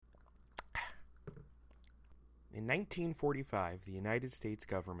In 1945, the United States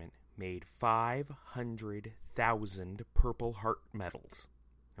government made 500,000 Purple Heart medals,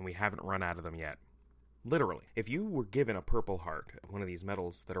 and we haven't run out of them yet. Literally. If you were given a Purple Heart, one of these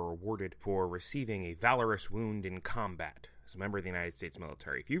medals that are awarded for receiving a valorous wound in combat as a member of the United States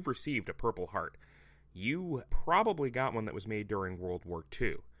military, if you've received a Purple Heart, you probably got one that was made during World War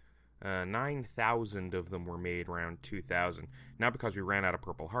II. 9,000 of them were made around 2000. Not because we ran out of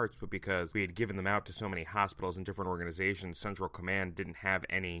Purple Hearts, but because we had given them out to so many hospitals and different organizations, Central Command didn't have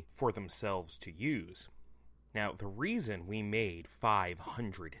any for themselves to use. Now, the reason we made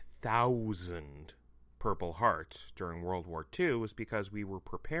 500,000 Purple Hearts during World War II was because we were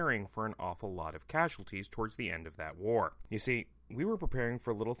preparing for an awful lot of casualties towards the end of that war. You see, we were preparing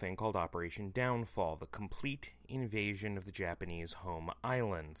for a little thing called Operation Downfall, the complete invasion of the Japanese home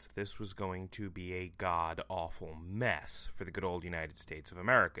islands. This was going to be a god-awful mess for the good old United States of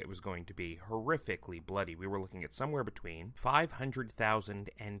America. It was going to be horrifically bloody. We were looking at somewhere between 500,000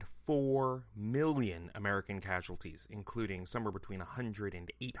 and 4 million American casualties, including somewhere between 100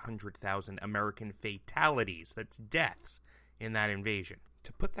 and 800,000 American fatalities, that's deaths, in that invasion.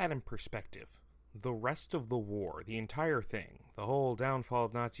 To put that in perspective, the rest of the war, the entire thing, the whole downfall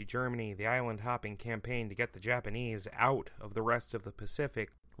of Nazi Germany, the island-hopping campaign to get the Japanese out of the rest of the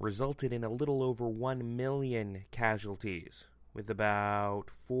Pacific, resulted in a little over 1 million casualties, with about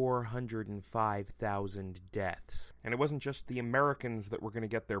 405,000 deaths. And it wasn't just the Americans that were going to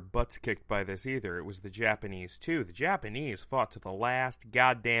get their butts kicked by this either, it was the Japanese too. The Japanese fought to the last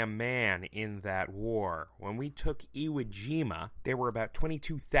goddamn man in that war. When we took Iwo Jima, there were about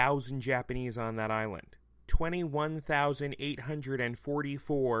 22,000 Japanese on that island.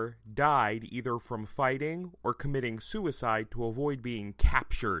 21,844 died either from fighting or committing suicide to avoid being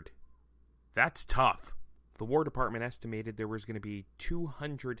captured. That's tough. The War Department estimated there was going to be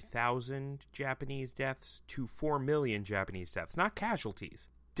 200,000 Japanese deaths to 4 million Japanese deaths. Not casualties.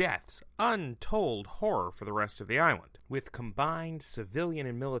 Deaths. Untold horror for the rest of the island. With combined civilian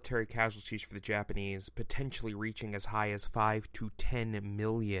and military casualties for the Japanese potentially reaching as high as 5 to 10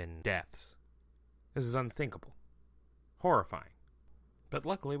 million deaths. This is unthinkable. Horrifying. But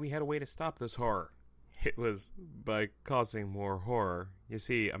luckily we had a way to stop this horror. It was by causing more horror. You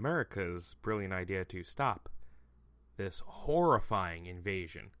see, America's brilliant idea to stop this horrifying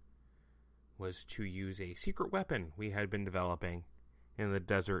invasion was to use a secret weapon we had been developing in the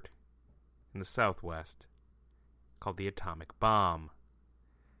desert in the Southwest called the atomic bomb.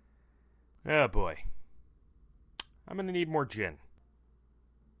 Oh boy. I'm going to need more gin.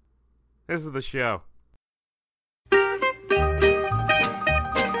 This is the show.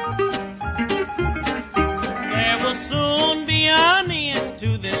 Soon be an end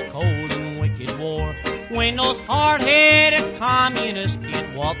to this cold and wicked war, when those hard-headed communists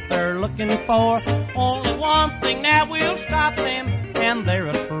get what they're looking for. Only one thing that will stop them, and they're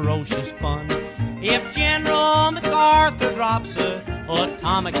a ferocious fun. If General MacArthur drops an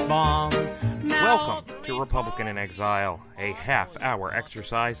atomic bomb. Welcome to Republican in Exile, a half-hour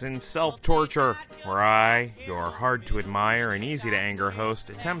exercise in self-torture, where I, your hard-to-admire and easy-to-anger host,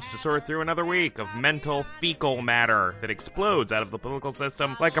 attempts to sort through another week of mental fecal matter that explodes out of the political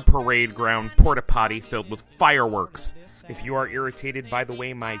system like a parade ground porta-potty filled with fireworks. If you are irritated by the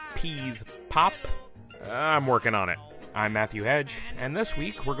way my peas pop, I'm working on it. I'm Matthew Hedge, and this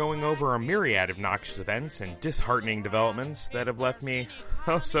week we're going over a myriad of noxious events and disheartening developments that have left me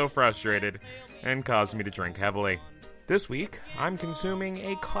so frustrated and caused me to drink heavily. This week, I'm consuming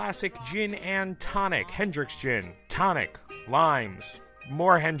a classic gin and tonic, Hendrick's Gin, tonic, limes,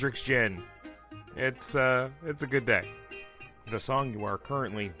 more Hendrick's Gin. It's a good day. The song you are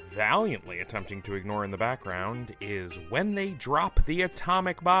currently valiantly attempting to ignore in the background is When They Drop the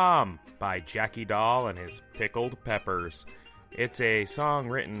Atomic Bomb by Jackie Dahl and his Pickled Peppers. It's a song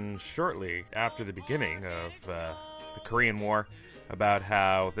written shortly after the beginning of the Korean War about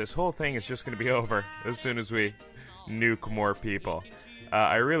how this whole thing is just going to be over as soon as we nuke more people.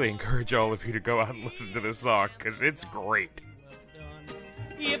 I really encourage all of you to go out and listen to this song, because it's great.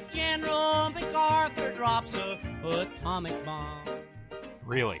 If General MacArthur drops an atomic bomb.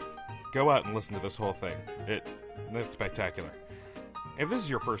 Really, go out and listen to this whole thing. It's spectacular. If this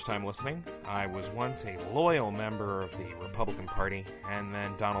is your first time listening, I was once a loyal member of the Republican Party, and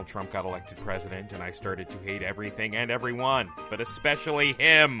then Donald Trump got elected president, and I started to hate everything and everyone, but especially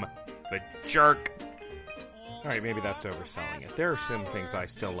him, the jerk. Alright, maybe that's overselling it. There are some things I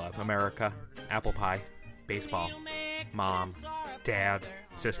still love. America, apple pie, baseball, mom, dad,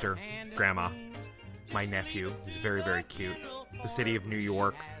 sister, grandma, my nephew, who's very, very cute, the city of New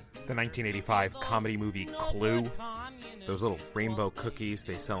York, the 1985 comedy movie Clue, those little rainbow cookies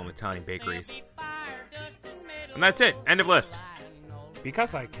they sell in Italian bakeries. And that's it. End of list.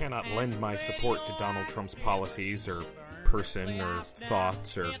 Because I cannot lend my support to Donald Trump's policies or person or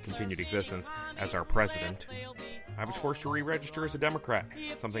thoughts or continued existence as our president, I was forced to re-register as a Democrat,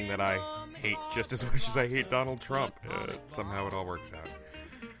 something that I hate just as much as I hate Donald Trump. Somehow it all works out.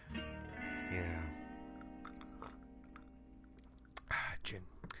 Yeah. Gin.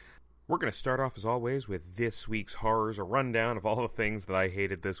 We're going to start off, as always, with this week's horrors, a rundown of all the things that I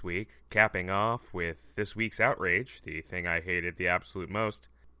hated this week, capping off with this week's outrage, the thing I hated the absolute most.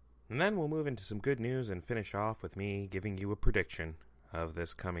 And then we'll move into some good news and finish off with me giving you a prediction of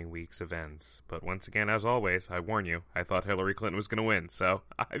this coming week's events. But once again, as always, I warn you, I thought Hillary Clinton was going to win, so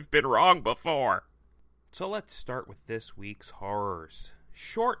I've been wrong before. So let's start with this week's horrors.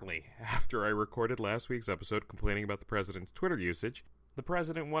 Shortly after I recorded last week's episode complaining about the president's Twitter usage, the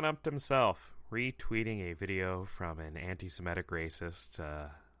president one-upped himself, retweeting a video from an anti-Semitic racist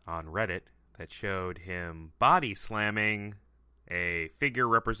on Reddit that showed him body-slamming a figure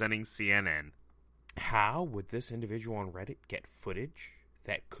representing CNN. How would this individual on Reddit get footage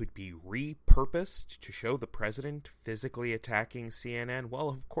that could be repurposed to show the president physically attacking CNN? Well,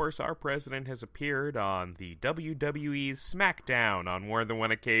 of course, our president has appeared on the WWE's SmackDown on more than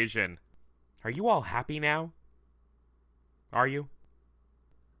one occasion. Are you all happy now? Are you?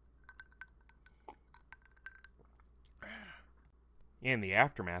 In the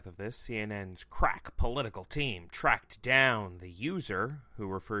aftermath of this, CNN's crack political team tracked down the user, who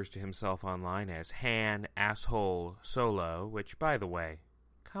refers to himself online as Han Asshole Solo, which, by the way,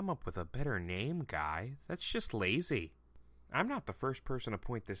 come up with a better name, guy. That's just lazy. I'm not the first person to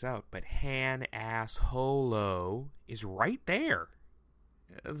point this out, but Han Assholo is right there.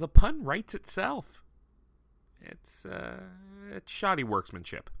 The pun writes itself. It's shoddy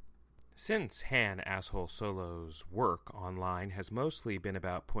workmanship. Since Han Asshole Solo's work online has mostly been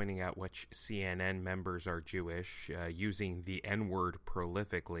about pointing out which CNN members are Jewish, using the N-word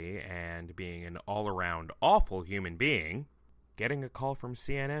prolifically, and being an all-around awful human being, getting a call from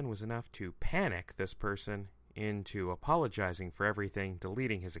CNN was enough to panic this person into apologizing for everything,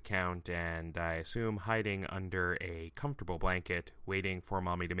 deleting his account, and I assume hiding under a comfortable blanket, waiting for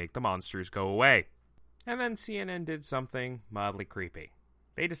mommy to make the monsters go away. And then CNN did something mildly creepy.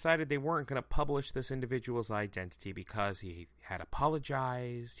 They decided they weren't going to publish this individual's identity because he had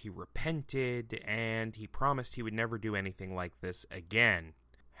apologized, he repented, and he promised he would never do anything like this again.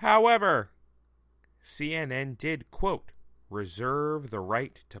 However, CNN did, quote, reserve the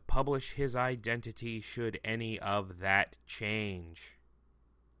right to publish his identity should any of that change.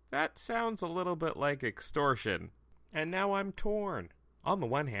 That sounds a little bit like extortion, and now I'm torn. On the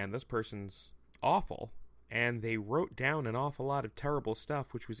one hand, this person's awful, and they wrote down an awful lot of terrible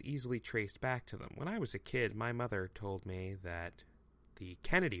stuff which was easily traced back to them. When I was a kid, my mother told me that the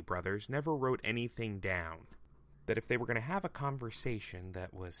Kennedy brothers never wrote anything down. That if they were going to have a conversation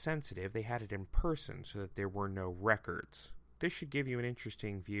that was sensitive, they had it in person so that there were no records. This should give you an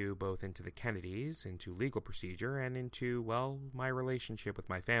interesting view both into the Kennedys, into legal procedure, and into, well, my relationship with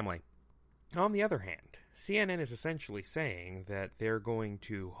my family. On the other hand, CNN is essentially saying that they're going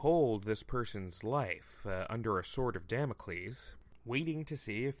to hold this person's life under a sword of Damocles, waiting to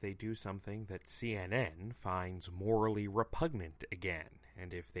see if they do something that CNN finds morally repugnant again.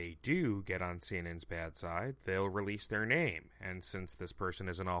 And if they do get on CNN's bad side, they'll release their name. And since this person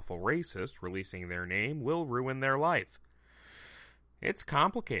is an awful racist, releasing their name will ruin their life. It's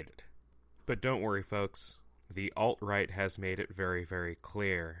complicated. But don't worry, folks. The alt-right has made it very, very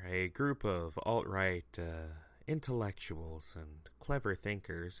clear. A group of alt-right intellectuals and clever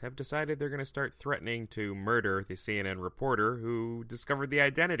thinkers have decided they're going to start threatening to murder the CNN reporter who discovered the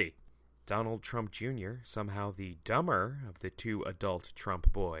identity. Donald Trump Jr., somehow the dumber of the two adult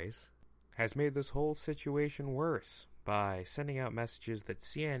Trump boys, has made this whole situation worse by sending out messages that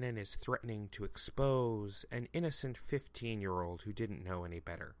CNN is threatening to expose an innocent 15-year-old who didn't know any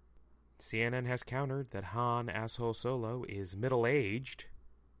better. CNN has countered that Han Asshole Solo is middle-aged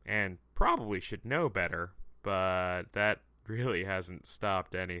and probably should know better, but that really hasn't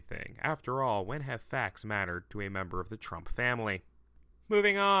stopped anything. After all, when have facts mattered to a member of the Trump family?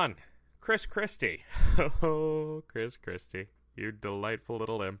 Moving on. Chris Christie. Oh, Chris Christie. You delightful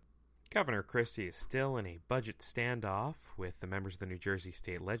little imp. Governor Christie is still in a budget standoff with the members of the New Jersey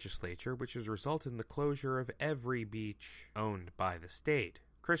State Legislature, which has resulted in the closure of every beach owned by the state.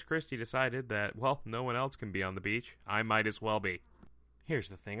 Chris Christie decided that, well, no one else can be on the beach. I might as well be. Here's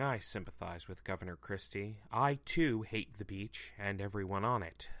the thing, I sympathize with Governor Christie. I, too, hate the beach and everyone on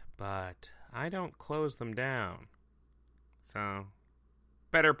it, but I don't close them down. So,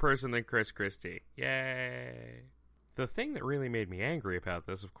 better person than Chris Christie. Yay! The thing that really made me angry about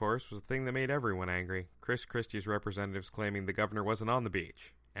this, of course, was the thing that made everyone angry. Chris Christie's representatives claiming the governor wasn't on the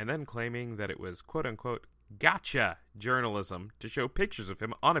beach, and then claiming that it was quote-unquote gotcha journalism to show pictures of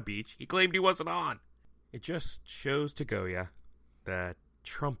him on a beach he claimed he wasn't on. It just shows to Goya that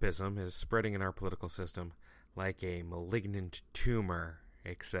Trumpism is spreading in our political system like a malignant tumor,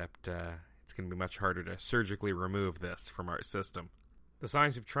 except it's going to be much harder to surgically remove this from our system. The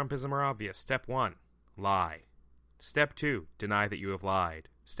signs of Trumpism are obvious. Step 1, lie. Step 2, deny that you have lied.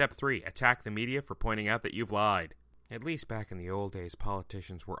 Step 3, attack the media for pointing out that you've lied. At least back in the old days,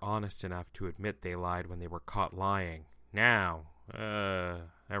 politicians were honest enough to admit they lied when they were caught lying. Now,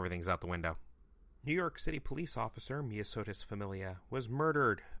 everything's out the window. New York City police officer Miosotis Familia was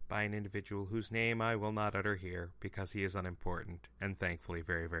murdered by an individual whose name I will not utter here because he is unimportant and thankfully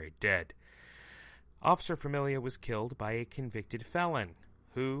very, very dead. Officer Familia was killed by a convicted felon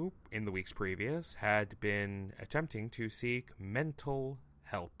who, in the weeks previous, had been attempting to seek mental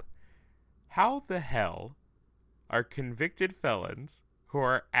help. How the hell are convicted felons who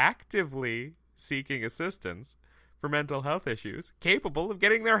are actively seeking assistance for mental health issues capable of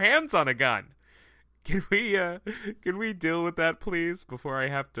getting their hands on a gun? Can we deal with that, please, before I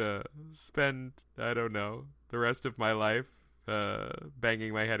have to spend, I don't know, the rest of my life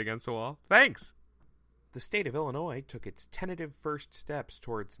banging my head against a wall? Thanks! The state of Illinois took its tentative first steps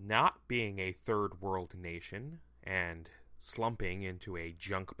towards not being a third world nation and slumping into a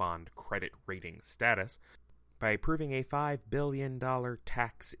junk bond credit rating status by approving a $5 billion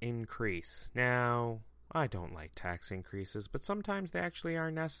tax increase. Now, I don't like tax increases, but sometimes they actually are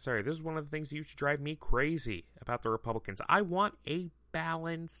necessary. This is one of the things that used to drive me crazy about the Republicans. I want a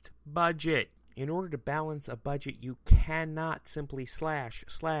balanced budget. In order to balance a budget, you cannot simply slash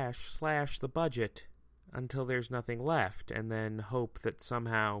the budget until there's nothing left, and then hope that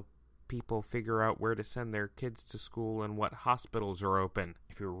somehow people figure out where to send their kids to school and what hospitals are open.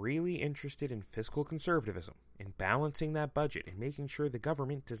 If you're really interested in fiscal conservatism, in balancing that budget, and making sure the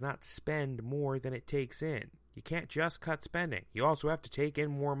government does not spend more than it takes in, you can't just cut spending. You also have to take in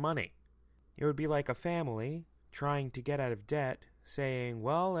more money. It would be like a family trying to get out of debt, saying,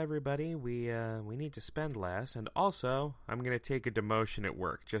 well, everybody, we need to spend less, and also, I'm going to take a demotion at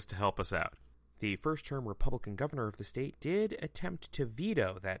work just to help us out. The first-term Republican governor of the state did attempt to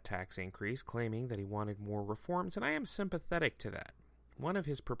veto that tax increase, claiming that he wanted more reforms, and I am sympathetic to that. One of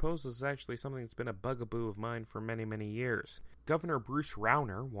his proposals is actually something that's been a bugaboo of mine for many, many years. Governor Bruce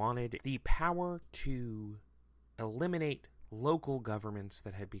Rauner wanted the power to eliminate local governments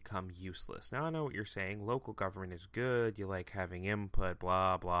that had become useless. Now, I know what you're saying. Local government is good. You like having input,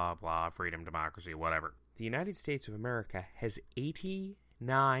 blah, blah, blah, freedom, democracy, whatever. The United States of America has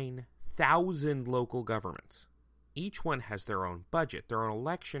 89,000 local governments. Each one has their own budget, their own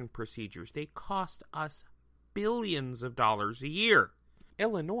election procedures. They cost us billions of dollars a year.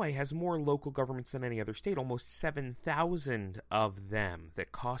 Illinois has more local governments than any other state, almost 7,000 of them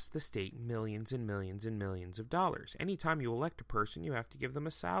that cost the state millions and millions and millions of dollars. Anytime you elect a person, you have to give them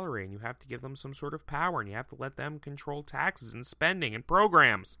a salary, and you have to give them some sort of power, and you have to let them control taxes and spending and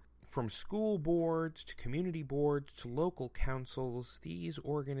programs. From school boards to community boards to local councils, these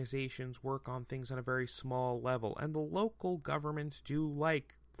organizations work on things on a very small level, and the local governments do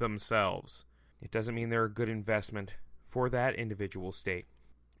like themselves. It doesn't mean they're a good investment for that individual state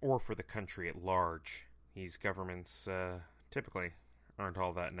or for the country at large. These governments typically aren't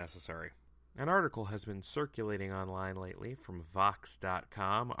all that necessary. An article has been circulating online lately from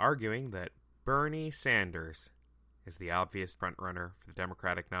Vox.com arguing that Bernie Sanders is the obvious frontrunner for the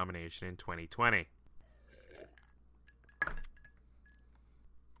Democratic nomination in 2020.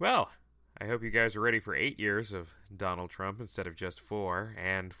 Well, I hope you guys are ready for 8 years of Donald Trump instead of just 4,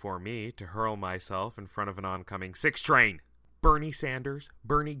 and for me to hurl myself in front of an oncoming 6 train. Bernie Sanders,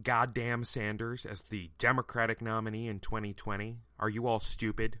 Bernie goddamn Sanders, as the Democratic nominee in 2020. Are you all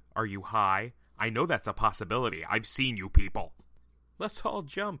stupid? Are you high? I know that's a possibility. I've seen you people. Let's all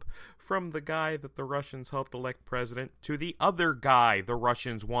jump from the guy that the Russians helped elect president to the other guy the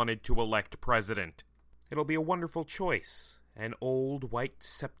Russians wanted to elect president. It'll be a wonderful choice. An old white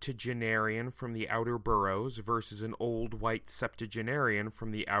septuagenarian from the outer boroughs versus an old white septuagenarian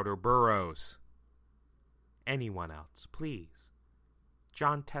from the outer boroughs. Anyone else, please.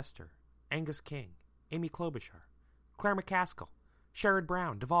 John Tester, Angus King, Amy Klobuchar, Claire McCaskill, Sherrod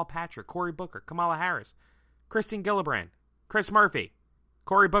Brown, Deval Patrick, Cory Booker, Kamala Harris, Kristen Gillibrand, Chris Murphy,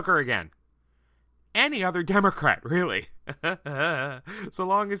 Cory Booker again. Any other Democrat, really. So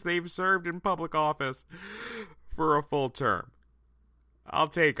long as they've served in public office for a full term. I'll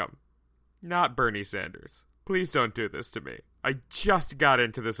take them. Not Bernie Sanders. Please don't do this to me. I just got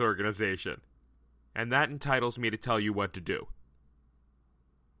into this organization. And that entitles me to tell you what to do.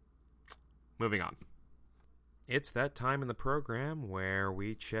 Moving on. It's that time in the program where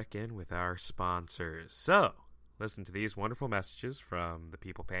we check in with our sponsors. So, listen to these wonderful messages from the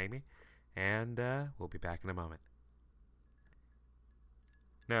people paying me, and we'll be back in a moment.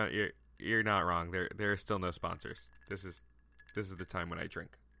 No, you're not wrong. There are still no sponsors. This is the time when I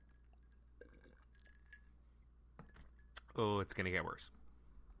drink. Oh, it's gonna get worse.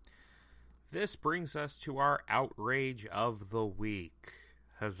 This brings us to our outrage of the week.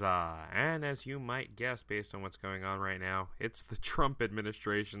 Huzzah. And as you might guess based on what's going on right now, it's the Trump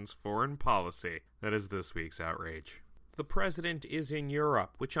administration's foreign policy that is this week's outrage. The president is in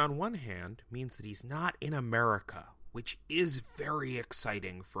Europe, which on one hand means that he's not in America, which is very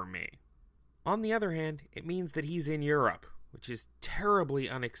exciting for me. On the other hand, it means that he's in Europe, which is terribly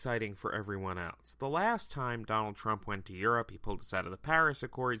unexciting for everyone else. The last time Donald Trump went to Europe, he pulled us out of the Paris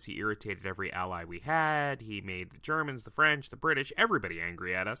Accords, he irritated every ally we had, he made the Germans, the French, the British, everybody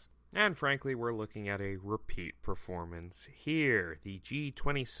angry at us. And frankly, we're looking at a repeat performance here. The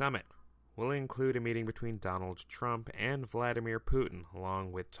G20 summit will include a meeting between Donald Trump and Vladimir Putin,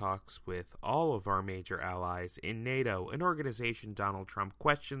 along with talks with all of our major allies in NATO, an organization Donald Trump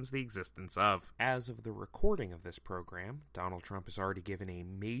questions the existence of. As of the recording of this program, Donald Trump has already given a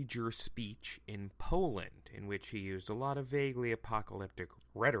major speech in Poland, in which he used a lot of vaguely apocalyptic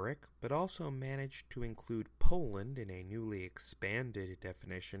rhetoric, but also managed to include Poland in a newly expanded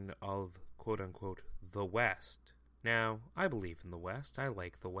definition of, quote-unquote, the West. Now, I believe in the West, I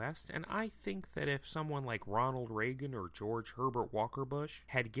like the West, and I think that if someone like Ronald Reagan or George Herbert Walker Bush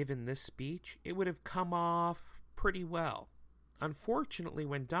had given this speech, it would have come off pretty well. Unfortunately,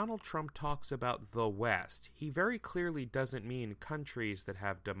 when Donald Trump talks about the West, he very clearly doesn't mean countries that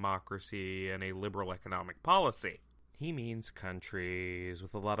have democracy and a liberal economic policy. He means countries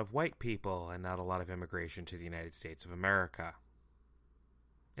with a lot of white people and not a lot of immigration to the United States of America.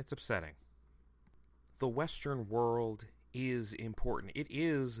 It's upsetting. The Western world is important. It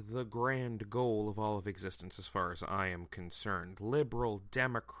is the grand goal of all of existence as far as I am concerned. Liberal,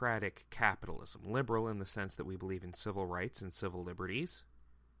 democratic capitalism. Liberal in the sense that we believe in civil rights and civil liberties.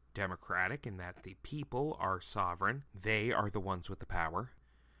 Democratic in that the people are sovereign. They are the ones with the power.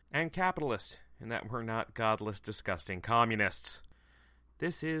 And capitalist in that we're not godless, disgusting communists.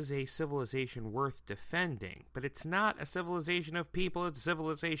 This is a civilization worth defending, but it's not a civilization of people, it's a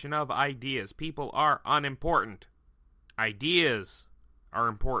civilization of ideas. People are unimportant. Ideas are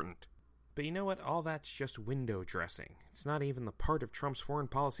important. But you know what? All that's just window dressing. It's not even the part of Trump's foreign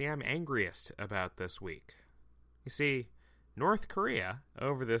policy I'm angriest about this week. You see, North Korea,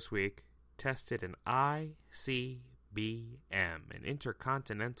 over this week, tested an ICBM, an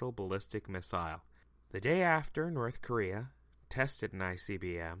intercontinental ballistic missile. The day after North Korea tested an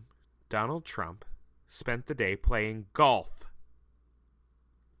ICBM, Donald Trump spent the day playing golf.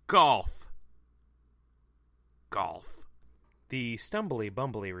 Golf. The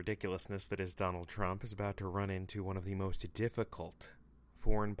stumbly-bumbly ridiculousness that is Donald Trump is about to run into one of the most difficult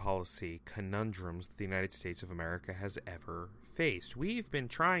foreign policy conundrums that the United States of America has ever faced. We've been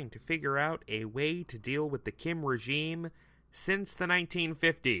trying to figure out a way to deal with the Kim regime since the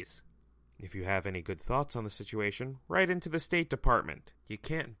 1950s. If you have any good thoughts on the situation, write into the State Department. You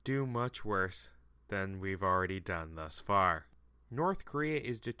can't do much worse than we've already done thus far. North Korea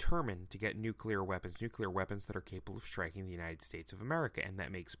is determined to get nuclear weapons that are capable of striking the United States of America, and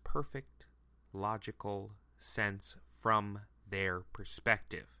that makes perfect, logical sense from their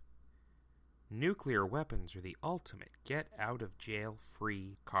perspective. Nuclear weapons are the ultimate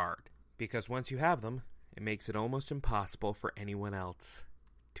get-out-of-jail-free card, because once you have them, it makes it almost impossible for anyone else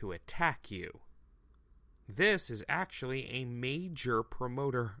to attack you. This is actually a major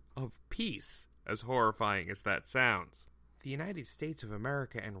promoter of peace, as horrifying as that sounds. The United States of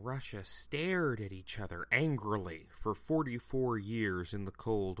America and Russia stared at each other angrily for 44 years in the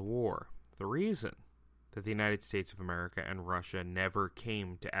Cold War. The reason that the United States of America and Russia never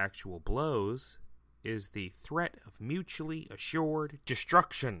came to actual blows is the threat of mutually assured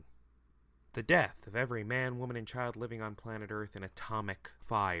destruction. The death of every man, woman, and child living on planet Earth in atomic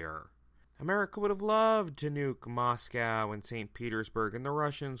fire. America would have loved to nuke Moscow and St. Petersburg, and the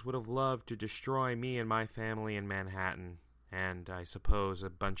Russians would have loved to destroy me and my family in Manhattan, and I suppose a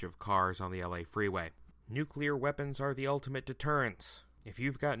bunch of cars on the LA freeway. Nuclear weapons are the ultimate deterrence. If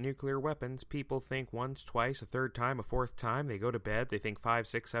you've got nuclear weapons, people think once, twice, a third time, a fourth time. They go to bed. They think 5,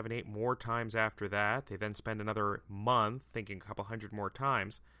 6, 7, 8 more times after that. They then spend another month thinking a couple hundred more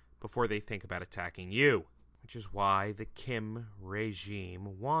times before they think about attacking you, which is why the Kim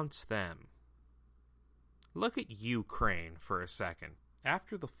regime wants them. Look at Ukraine for a second.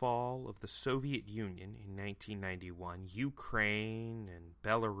 After the fall of the Soviet Union in 1991, Ukraine and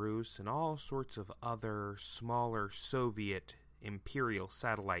Belarus and all sorts of other smaller Soviet imperial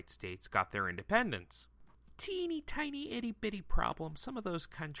satellite states got their independence. Teeny tiny itty bitty problem. Some of those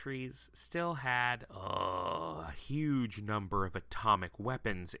countries still had a huge number of atomic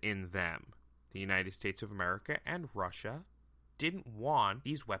weapons in them. The United States of America and Russia didn't want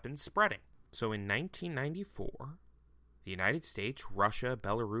these weapons spreading. So in 1994, the United States, Russia,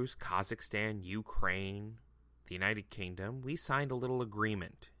 Belarus, Kazakhstan, Ukraine, the United Kingdom, we signed a little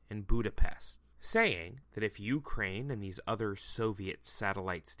agreement in Budapest saying that if Ukraine and these other Soviet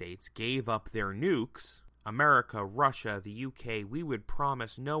satellite states gave up their nukes, America, Russia, the UK, we would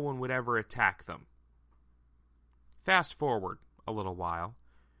promise no one would ever attack them. Fast forward a little while,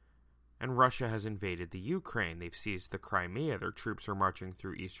 and Russia has invaded the Ukraine. They've seized the Crimea. Their troops are marching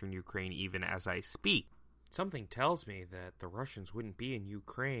through eastern Ukraine even as I speak. Something tells me that the Russians wouldn't be in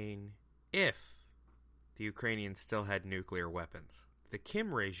Ukraine if the Ukrainians still had nuclear weapons. The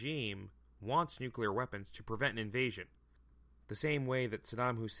Kim regime wants nuclear weapons to prevent an invasion. The same way that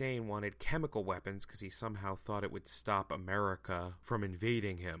Saddam Hussein wanted chemical weapons because he somehow thought it would stop America from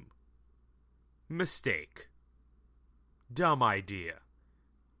invading him. Mistake. Dumb idea.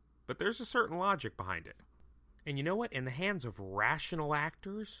 But there's a certain logic behind it. And you know what? In the hands of rational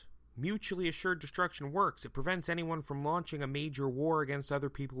actors, mutually assured destruction works. It prevents anyone from launching a major war against other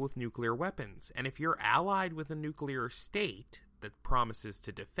people with nuclear weapons. And if you're allied with a nuclear state that promises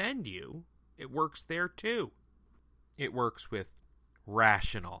to defend you, it works there too. It works with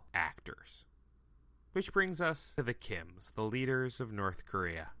rational actors. Which brings us to the Kims, the leaders of North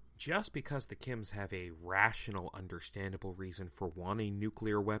Korea. Just because the Kims have a rational, understandable reason for wanting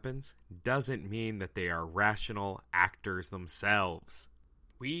nuclear weapons doesn't mean that they are rational actors themselves.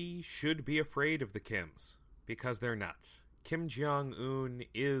 We should be afraid of the Kims, because they're nuts. Kim Jong-un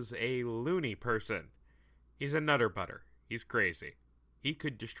is a loony person. He's a nutter butter. He's crazy. He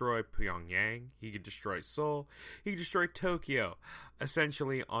could destroy Pyongyang, he could destroy Seoul, he could destroy Tokyo,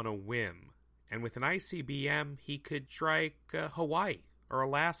 essentially on a whim. And with an ICBM, he could strike Hawaii or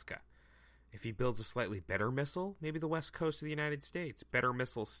Alaska. If he builds a slightly better missile, maybe the west coast of the United States. Better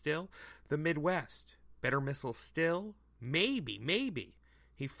missile still, the Midwest. Better missile still, maybe.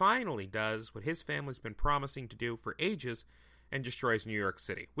 He finally does what his family's been promising to do for ages and destroys New York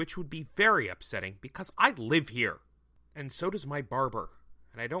City, which would be very upsetting because I live here. And so does my barber,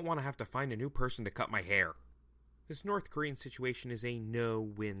 and I don't want to have to find a new person to cut my hair. This North Korean situation is a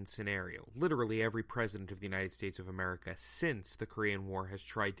no-win scenario. Literally every president of the United States of America since the Korean War has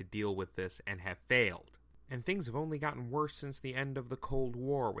tried to deal with this and have failed. And things have only gotten worse since the end of the Cold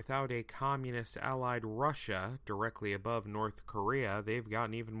War. Without a communist allied Russia directly above North Korea, they've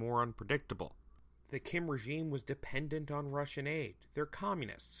gotten even more unpredictable. The Kim regime was dependent on Russian aid. They're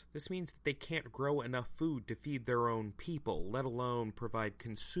communists. This means that they can't grow enough food to feed their own people, let alone provide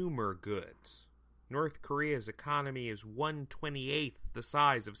consumer goods. North Korea's economy is 1/28 the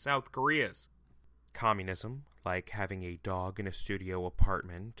size of South Korea's. Communism, like having a dog in a studio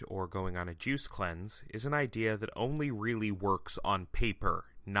apartment or going on a juice cleanse, is an idea that only really works on paper,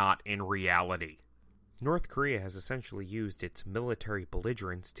 not in reality. North Korea has essentially used its military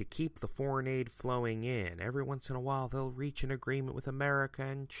belligerence to keep the foreign aid flowing in. Every once in a while, they'll reach an agreement with America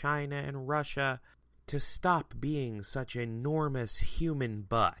and China and Russia to stop being such enormous human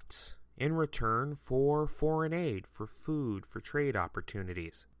butts in return for foreign aid, for food, for trade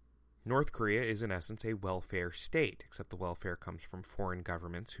opportunities. North Korea is in essence a welfare state, except the welfare comes from foreign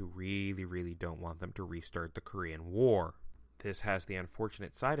governments who really don't want them to restart the Korean War. This has the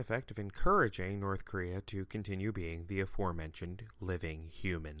unfortunate side effect of encouraging North Korea to continue being the aforementioned living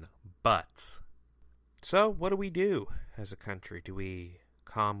human butts. So, what do we do as a country? Do we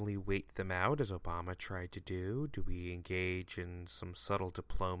calmly wait them out, as Obama tried to do? Do we engage in some subtle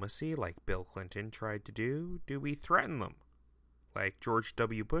diplomacy, like Bill Clinton tried to do? Do we threaten them, like George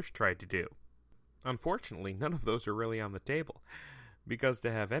W. Bush tried to do? Unfortunately, none of those are really on the table, because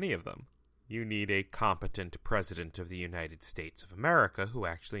to have any of them, you need a competent president of the United States of America who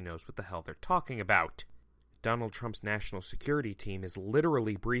actually knows what the hell they're talking about. Donald Trump's national security team is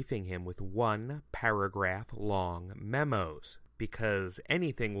literally briefing him with 1-paragraph-long memos, because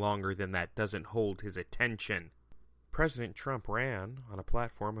anything longer than that doesn't hold his attention. President Trump ran on a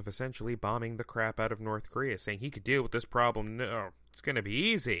platform of essentially bombing the crap out of North Korea, saying he could deal with this problem. No, it's going to be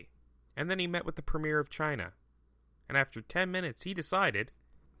easy. And then he met with the premier of China. And after 10 minutes, he decided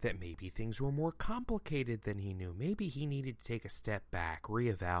that maybe things were more complicated than he knew. Maybe he needed to take a step back,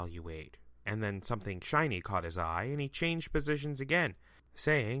 reevaluate. And then something shiny caught his eye, and he changed positions again,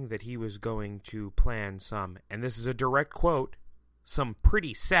 saying that he was going to plan some, and this is a direct quote, some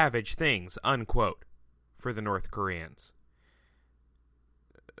pretty savage things, unquote, for the North Koreans.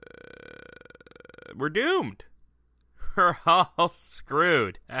 We're doomed. We're all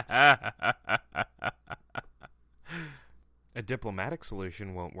screwed. A diplomatic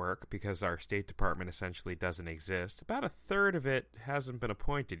solution won't work because our State Department essentially doesn't exist. About a third of it hasn't been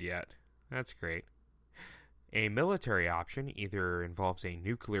appointed yet. That's great. A military option either involves a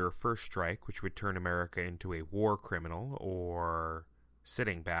nuclear first strike, which would turn America into a war criminal, or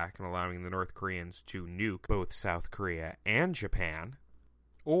sitting back and allowing the North Koreans to nuke both South Korea and Japan.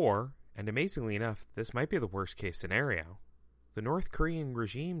 Or, and amazingly enough, this might be the worst case scenario, the North Korean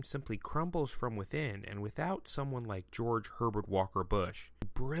regime simply crumbles from within, and without someone like George Herbert Walker Bush, who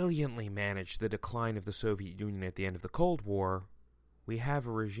brilliantly managed the decline of the Soviet Union at the end of the Cold War, we have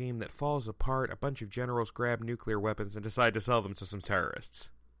a regime that falls apart, a bunch of generals grab nuclear weapons and decide to sell them to some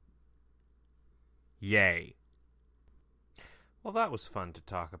terrorists. Yay. Well, that was fun to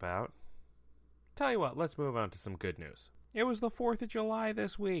talk about. Tell you what, let's move on to some good news. It was the 4th of July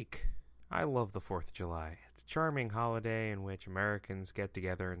this week. I love the 4th of July. It's a charming holiday in which Americans get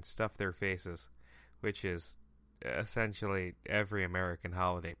together and stuff their faces, which is essentially every American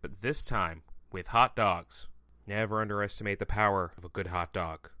holiday, but this time with hot dogs. Never underestimate the power of a good hot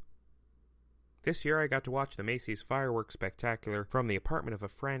dog. This year I got to watch the Macy's Fireworks Spectacular from the apartment of a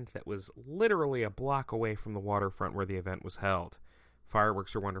friend that was literally a block away from the waterfront where the event was held.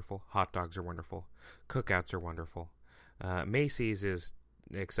 Fireworks are wonderful, hot dogs are wonderful, cookouts are wonderful. Macy's is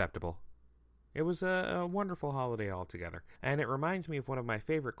acceptable. It was a wonderful holiday altogether. And it reminds me of one of my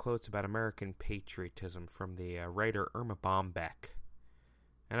favorite quotes about American patriotism from the writer Irma Bombeck.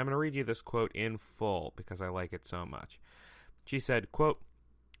 And I'm going to read you this quote in full because I like it so much. She said, quote,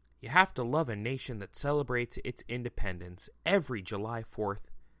 "You have to love a nation that celebrates its independence every July 4th,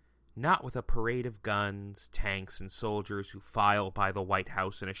 not with a parade of guns, tanks, and soldiers who file by the White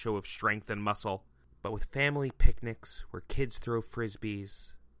House in a show of strength and muscle, but with family picnics where kids throw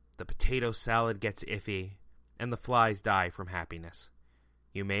frisbees, the potato salad gets iffy, and the flies die from happiness.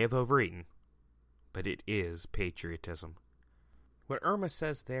 You may have overeaten, but it is patriotism." What Irma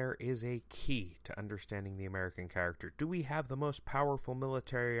says there is a key to understanding the American character. Do we have the most powerful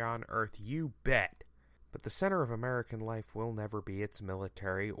military on earth? You bet. But the center of American life will never be its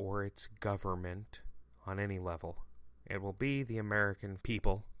military or its government on any level. It will be the American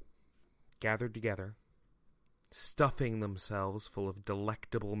people gathered together, stuffing themselves full of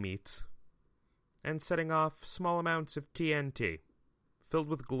delectable meats, and setting off small amounts of TNT, filled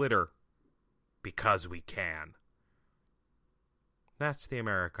with glitter, because we can. That's the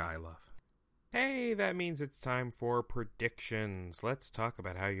America I love. Hey, that means it's time for predictions. Let's talk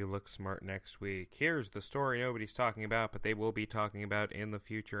about how you look smart next week. Here's the story nobody's talking about, but they will be talking about in the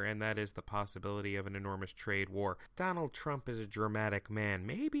future, and that is the possibility of an enormous trade war. Donald Trump is a dramatic man.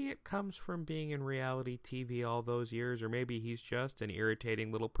 Maybe it comes from being in reality TV all those years, or maybe he's just an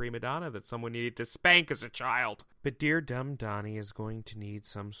irritating little prima donna that someone needed to spank as a child. But dear dumb Donnie is going to need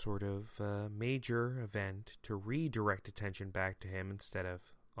some sort of major event to redirect attention back to him instead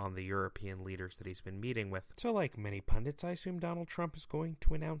of on the European leaders that he's been meeting with. So like many pundits, I assume Donald Trump is going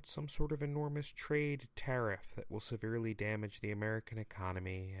to announce some sort of enormous trade tariff that will severely damage the American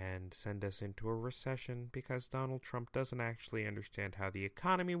economy and send us into a recession because Donald Trump doesn't actually understand how the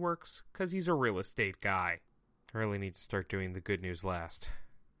economy works because he's a real estate guy. I really need to start doing the good news last.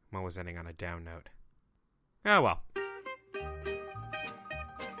 I'm always ending on a down note. Oh well.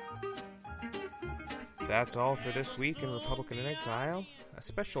 That's all for this week in Republican in Exile. A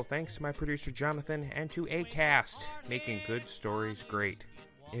special thanks to my producer Jonathan and to Acast, making good stories great.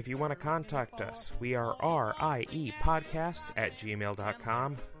 If you want to contact us, we are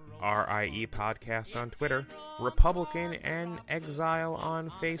riepodcast@gmail.com, RIE Podcast on Twitter, Republican and Exile on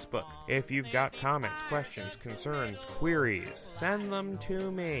Facebook. If you've got comments, questions, concerns, queries, send them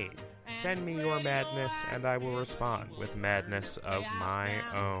to me. Send me your madness, and I will respond with madness of my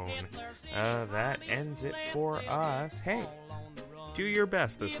own. That ends it for us. Hey, do your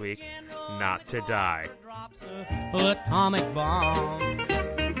best this week not to die. Atomic bomb.